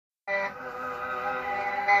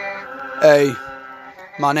Hey,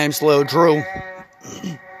 my name's Lil Drew.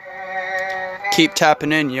 Keep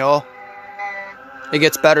tapping in, y'all. It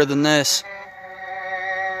gets better than this.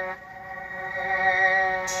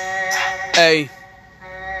 Hey,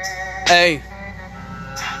 hey,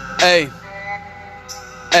 hey,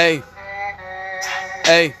 hey,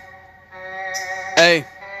 hey, hey.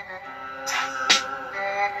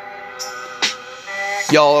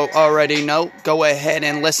 Y'all already know, go ahead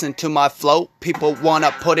and listen to my flow. People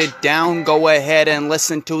wanna put it down, go ahead and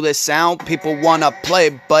listen to the sound. People wanna play,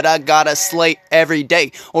 but I gotta slay every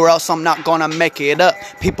day, or else I'm not gonna make it up.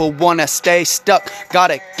 People wanna stay stuck,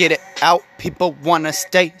 gotta get it out. People wanna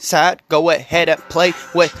stay sad, go ahead and play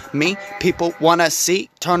with me. People wanna see,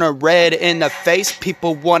 turn a red in the face.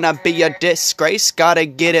 People wanna be a disgrace, gotta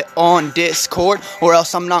get it on Discord, or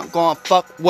else I'm not gonna fuck with